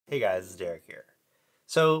Hey guys, it's Derek here.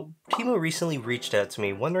 So, Temu recently reached out to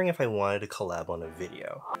me wondering if I wanted to collab on a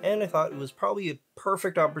video, and I thought it was probably a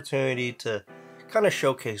perfect opportunity to kind of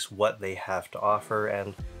showcase what they have to offer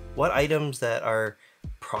and what items that are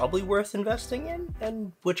probably worth investing in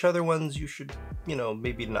and which other ones you should,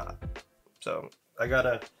 maybe not. So, I got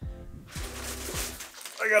a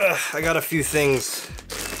few things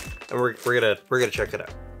and we're gonna check it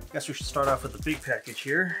out. Guess we should start off with the big package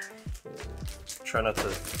here. Try not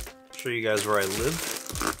to show you guys where I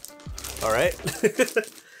live. All right.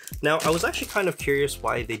 Now, I was actually kind of curious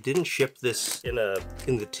why they didn't ship this in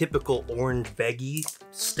the typical orange baggie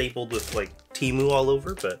stapled with like Temu all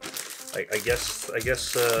over, but I guess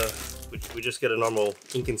we just get a normal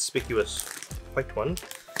inconspicuous white one.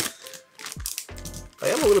 I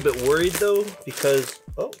am a little bit worried though because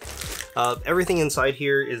everything inside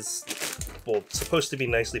here is, well, supposed to be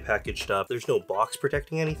nicely packaged up. There's no box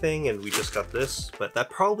protecting anything, and we just got this, but that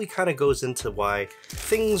probably kind of goes into why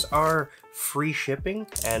things are free shipping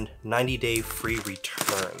and 90-day free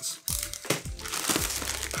returns.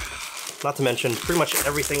 Not to mention, pretty much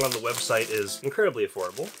everything on the website is incredibly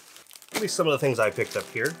affordable. At least some of the things I picked up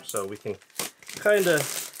here, so we can kind of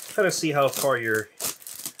see how far your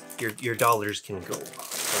dollars can go,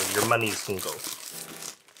 or your monies can go.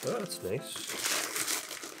 Oh, that's nice.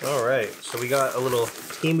 Alright, so we got a little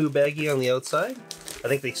Temu baggie on the outside. I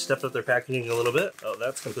think they stepped up their packaging a little bit. Oh,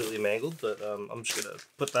 that's completely mangled, but I'm just gonna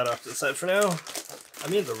put that off to the side for now. I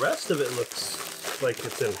mean, the rest of it looks like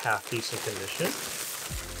it's in half decent condition.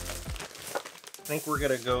 I think we're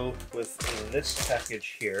gonna go with this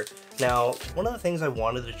package here. Now, one of the things I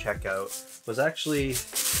wanted to check out was actually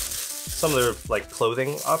some of their like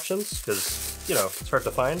clothing options, because it's hard to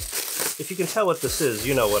find. If you can tell what this is,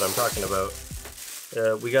 you know what I'm talking about.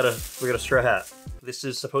 We got a straw hat. This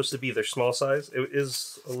is supposed to be their small size. It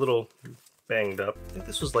is a little banged up. I think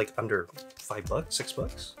this was like under $5,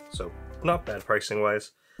 $6. So not bad pricing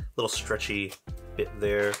wise. Little stretchy bit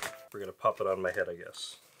there. We're gonna pop it on my head, I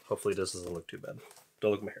guess. Hopefully this doesn't look too bad.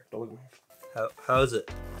 Don't look at my hair, don't look at my hair. How's it?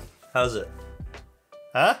 How's it?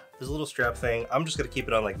 Huh? There's a little strap thing. I'm just gonna keep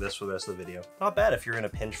it on like this for the rest of the video. Not bad if you're in a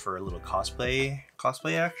pinch for a little cosplay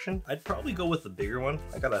action. I'd probably go with the bigger one.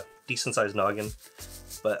 I got a decent sized noggin,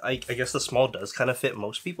 but I guess the small does kind of fit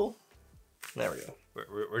most people. There we go.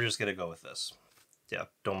 We're just gonna go with this. Yeah,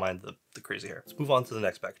 don't mind the crazy hair. Let's move on to the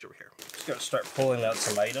next package over here. Just gotta start pulling out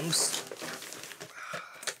some items.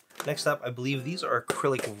 Next up, I believe these are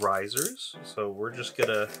acrylic risers. So we're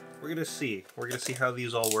gonna see how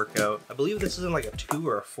these all work out. I believe this is in like a 2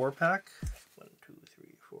 or a 4 pack. 1, 2,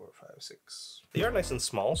 3, 4, 5, 6. They are nice and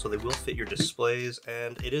small, so they will fit your displays,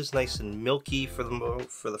 and it is nice and milky for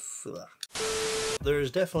the.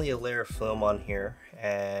 There's definitely a layer of film on here,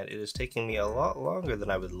 and it is taking me a lot longer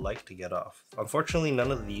than I would like to get off. Unfortunately,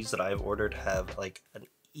 none of these that I've ordered have like an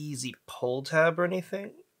easy pull tab or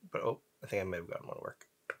anything. But oh, I think I may have gotten one to work.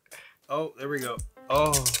 Oh, there we go.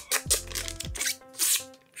 Oh.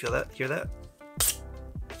 Feel that? Hear that?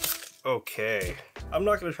 Okay. I'm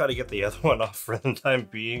not gonna try to get the other one off for the time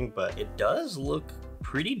being, but it does look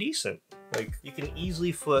pretty decent. Like, you can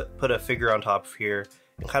easily put a figure on top of here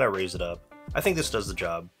and kind of raise it up. I think this does the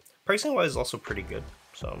job. Pricing wise is also pretty good,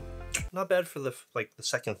 so not bad for the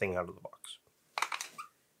second thing out of the box.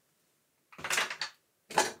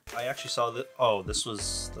 I actually saw that. Oh, this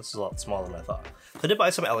is a lot smaller than I thought. I did buy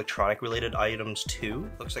some electronic related items too.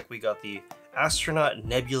 Looks like we got the Astronaut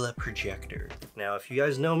Nebula Projector. Now, if you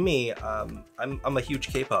guys know me, I'm a huge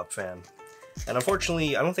K-pop fan. And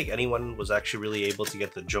unfortunately, I don't think anyone was actually really able to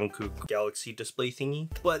get the Jungkook Galaxy display thingy.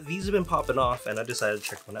 But these have been popping off and I decided to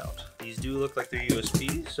check one out. These do look like they're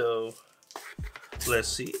USB, so let's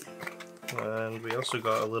see. And we also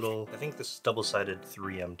got a little, I think this is double-sided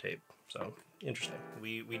 3M tape. So interesting.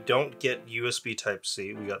 We don't get USB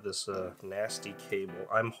Type-C. We got this nasty cable.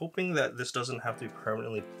 I'm hoping that this doesn't have to be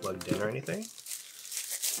permanently plugged in or anything.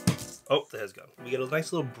 Oh, the head's gone. We get a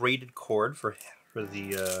nice little braided cord for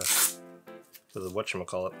the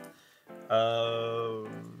whatchamacallit.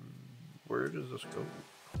 Where does this go?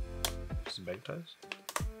 Is it magnetized?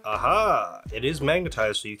 Aha! It is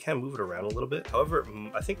magnetized, so you can move it around a little bit. However,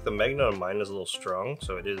 I think the magnet on mine is a little strong,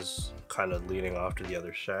 so it is kind of leaning off to the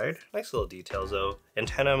other side. Nice little details though.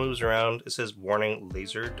 Antenna moves around. It says warning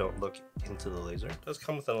laser, don't look into the laser. It does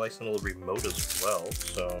come with a nice little remote as well,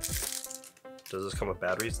 so. Does this come with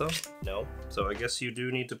batteries though? No. So I guess you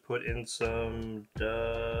do need to put in some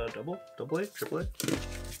double A, triple A? What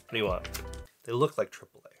do you want? They look like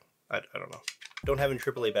triple A. I don't know. Don't have any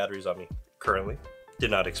triple A batteries on me currently. Did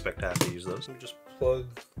not expect to have to use those. Let me just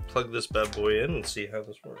plug this bad boy in and see how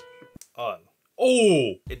this works. On.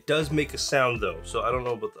 Oh, it does make a sound though. So I don't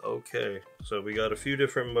know about the, okay. So we got a few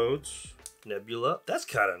different modes. Nebula, that's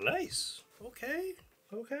kind of nice. Okay.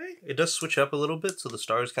 Okay, it does switch up a little bit so the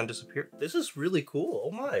stars kind of disappear. This is really cool,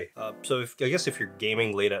 oh my. So I guess if you're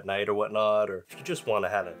gaming late at night or whatnot, or if you just want to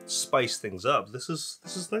have to spice things up, this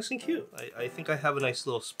is nice and cute. I think I have a nice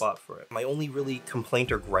little spot for it. My only really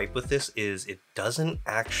complaint or gripe with this is it doesn't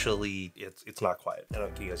actually, it's not quiet. I don't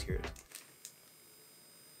know, can you guys hear it?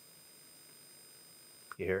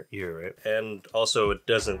 You hear it, right? And also it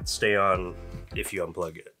doesn't stay on if you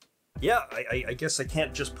unplug it. Yeah, I guess I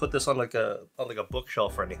can't just put this on like a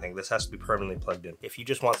bookshelf or anything. This has to be permanently plugged in. If you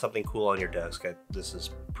just want something cool on your desk, this is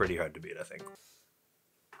pretty hard to beat, I think.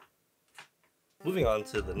 Moving on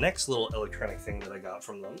to the next little electronic thing that I got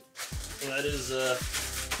from them, and that is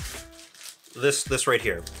this right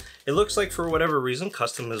here. It looks like for whatever reason,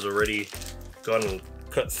 Custom has already gone and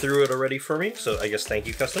cut through it already for me. So I guess thank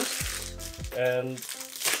you, Custom. And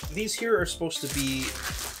these here are supposed to be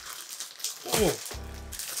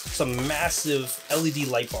some massive LED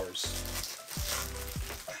light bars.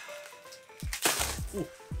 Ooh.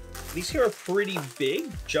 These here are pretty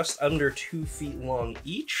big, just under 2 feet long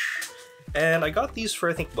each. And I got these for,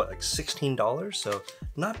 I think, what, like $16? So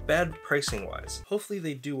not bad pricing wise. Hopefully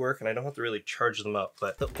they do work and I don't have to really charge them up,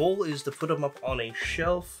 but the goal is to put them up on a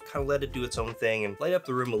shelf, kind of let it do its own thing and light up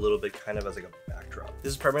the room a little bit, kind of as like a backdrop.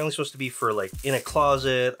 This is primarily supposed to be for like in a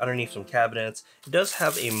closet, underneath some cabinets. It does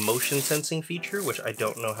have a motion sensing feature, which I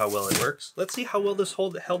don't know how well it works. Let's see how well this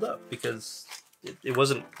held up, because it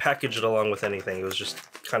wasn't packaged along with anything. It was just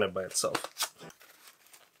kind of by itself.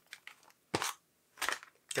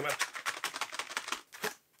 Come on.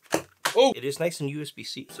 Oh, it is nice and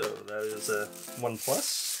USB-C, so that is a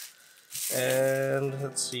 1+. And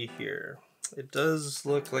let's see here. It does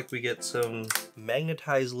look like we get some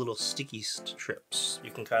magnetized little sticky strips.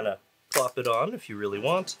 You can kind of plop it on if you really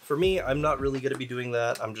want. For me, I'm not really going to be doing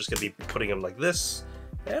that. I'm just going to be putting them like this,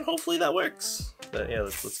 and hopefully that works. But yeah,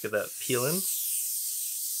 let's get that peeling.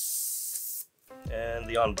 And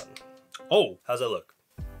the on button. Oh, how's that look?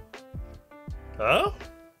 Huh?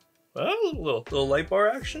 Well, little light bar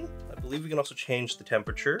action. I believe we can also change the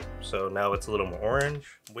temperature. So now it's a little more orange,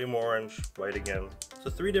 way more orange, white again. So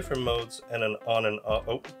 3 different modes and an on and off.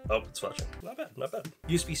 Oh, it's flashing. Not bad, not bad.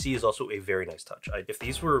 USB-C is also a very nice touch. If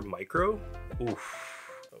these were micro,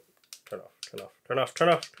 oof. Oh, turn off, turn off, turn off, turn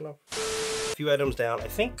off, turn off. A few items down. I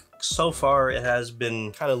think so far it has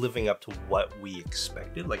been kind of living up to what we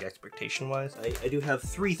expected, like expectation wise. I do have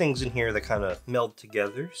 3 things in here that kind of meld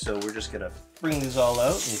together. So we're just gonna bring these all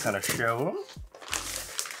out and kind of show them.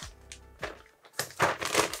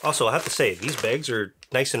 Also, I have to say, these bags are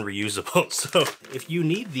nice and reusable. So if you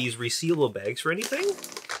need these resealable bags for anything,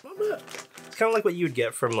 not bad. It's kind of like what you would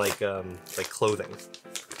get from like clothing.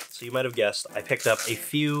 So you might have guessed, I picked up a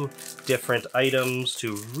few different items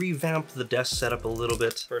to revamp the desk setup a little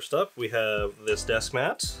bit. First up, we have this desk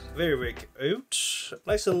mat. Very, very cute.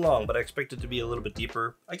 Nice and long, but I expect it to be a little bit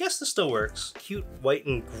deeper. I guess this still works. Cute white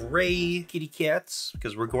and gray kitty cats,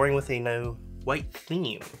 because we're going with a new white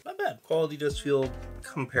theme. Not bad. Quality does feel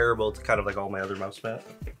comparable to kind of like all my other mouse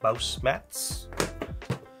mats.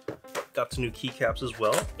 Got some new keycaps as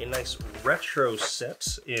well. A nice retro set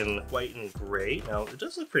in white and gray. Now, it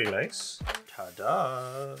does look pretty nice.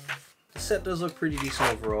 Ta-da! The set does look pretty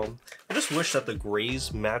decent overall. I just wish that the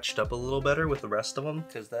grays matched up a little better with the rest of them,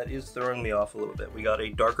 because that is throwing me off a little bit. We got a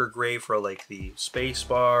darker gray for like the space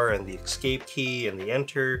bar and the escape key and the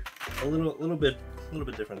enter. A little bit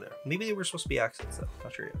different there. Maybe they were supposed to be accents though,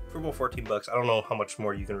 not sure yet. For about 14 bucks, I don't know how much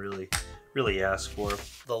more you can really ask for.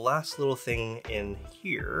 The last little thing in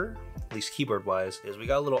here, at least keyboard wise, is we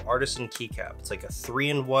got a little Artisan keycap. It's like a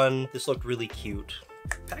 3-in-1. This looked really cute.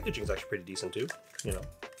 Packaging is actually pretty decent too, you know,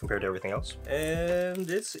 compared to everything else. And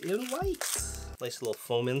it's in white. Nice little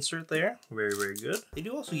foam insert there. Very, very good. They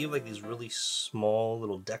do also give like these really small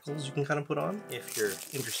little decals you can kind of put on if you're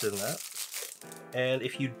interested in that. And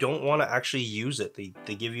if you don't want to actually use it, they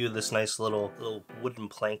give you this nice little wooden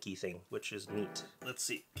planky thing, which is neat. Let's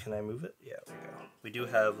see, can I move it? Yeah, there we go. We do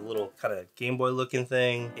have a little kind of Game Boy looking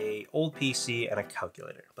thing, a old PC, and a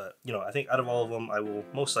calculator. But, you know, I think out of all of them, I will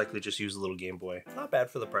most likely just use the little Game Boy. Not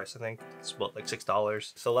bad for the price, I think. It's about like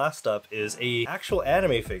 $6. So last up is a actual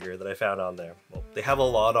anime figure that I found on there. Well, they have a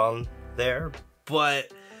lot on there,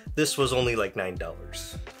 but this was only like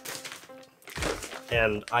 $9.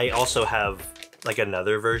 And I also have like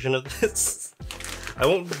another version of this. I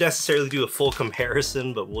won't necessarily do a full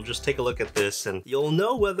comparison, but we'll just take a look at this and you'll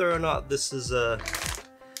know whether or not this is it.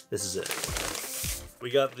 We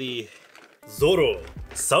got the Zolo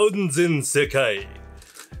Thousand Sekai.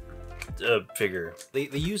 figure. They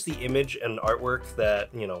use the image and artwork that,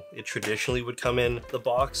 you know, it traditionally would come in. The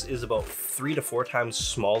box is about 3 to 4 times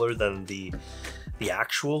smaller than the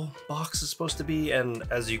actual box is supposed to be, and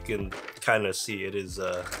as you can kind of see, it is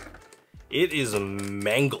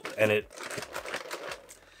mangled, and it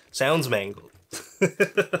sounds mangled.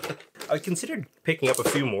 I considered picking up a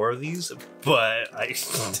few more of these, but I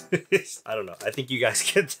don't know. I think you guys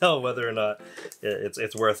can tell whether or not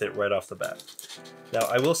it's worth it right off the bat. Now,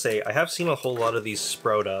 I will say, I have seen a whole lot of these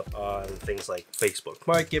sprout up on things like Facebook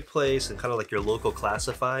Marketplace and kind of like your local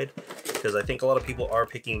classified, because I think a lot of people are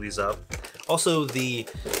picking these up. Also, I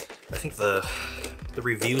think the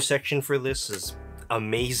review section for this is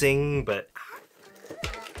amazing, but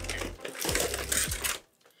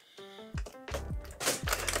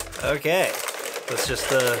okay, let's just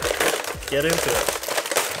get into it.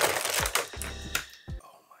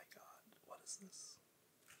 Oh my god, what is this?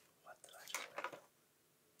 What did I just read?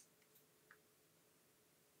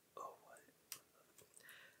 Oh,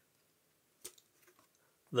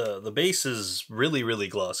 what? The base is really, really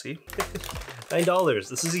glossy. $9.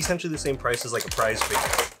 This is essentially the same price as like a prize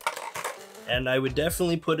figure. And I would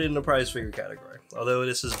definitely put it in a prize figure category. Although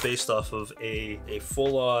this is based off of a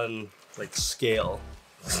full-on like scale.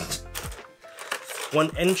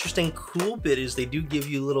 One interesting cool bit is they do give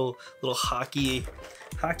you little hockey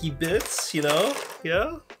bits, you know?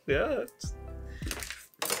 Yeah. Okay.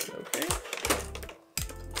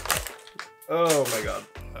 Oh my god.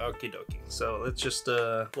 Okie dokie. So let's just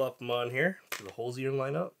plop them on here. Do the holes even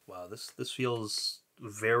line up? Wow, this feels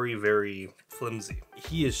very, very flimsy.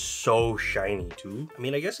 He is so shiny too. I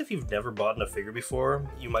mean, I guess if you've never bought a figure before,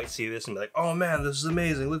 you might see this and be like, oh man, this is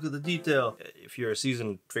amazing, look at the detail. If you're a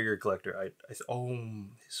seasoned figure collector, oh,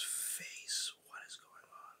 his face, what is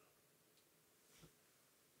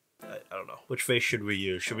going on? I don't know. Which face should we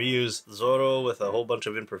use? Should we use Zolo with a whole bunch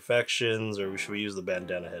of imperfections, or should we use the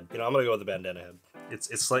bandana head? You know, I'm gonna go with the bandana head. It's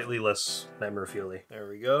slightly less memorfeely. There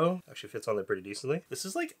we go. Actually fits on there pretty decently. This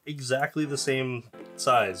is like exactly the same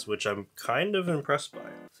size, which I'm kind of impressed by.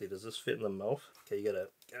 See, does this fit in the mouth? Okay, you gotta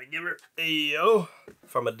give her a yo.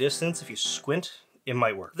 From a distance, if you squint, it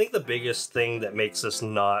might work. I think the biggest thing that makes this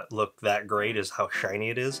not look that great is how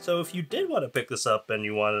shiny it is. So if you did want to pick this up and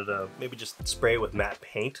you wanted to maybe just spray it with matte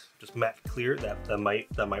paint, just matte clear, that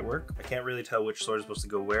might work. I can't really tell which sword is supposed to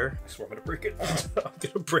go where. I swear I'm gonna break it. I'm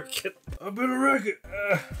gonna break it. I'm gonna wreck it.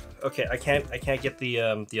 Okay, I can't get the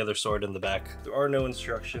other sword in the back. There are no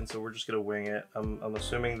instructions, so we're just gonna wing it. I'm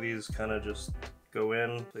assuming these kind of just go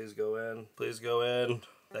in. Please go in. Please go in.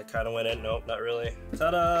 That kind of went in. Nope, not really.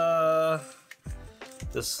 Ta-da!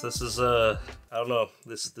 This is I don't know.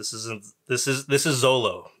 This is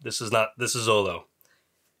Zolo. This is Zolo.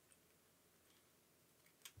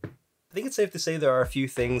 I think it's safe to say there are a few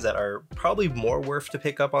things that are probably more worth to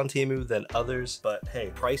pick up on Temu than others, but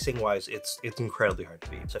hey, pricing wise, it's incredibly hard to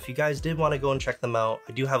beat. So if you guys did want to go and check them out,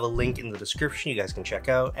 I do have a link in the description you guys can check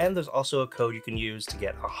out, and there's also a code you can use to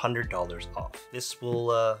get $100 off. This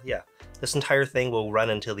will, this entire thing will run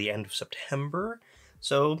until the end of September,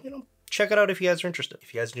 so, you know, check it out if you guys are interested.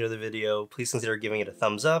 If you guys enjoyed the video, please consider giving it a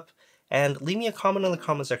thumbs up, and leave me a comment in the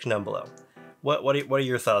comment section down below. What are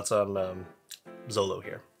your thoughts on Zolo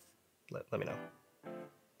here? Let me know.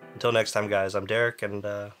 Until next time, guys, I'm Derek, and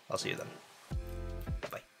I'll see you then.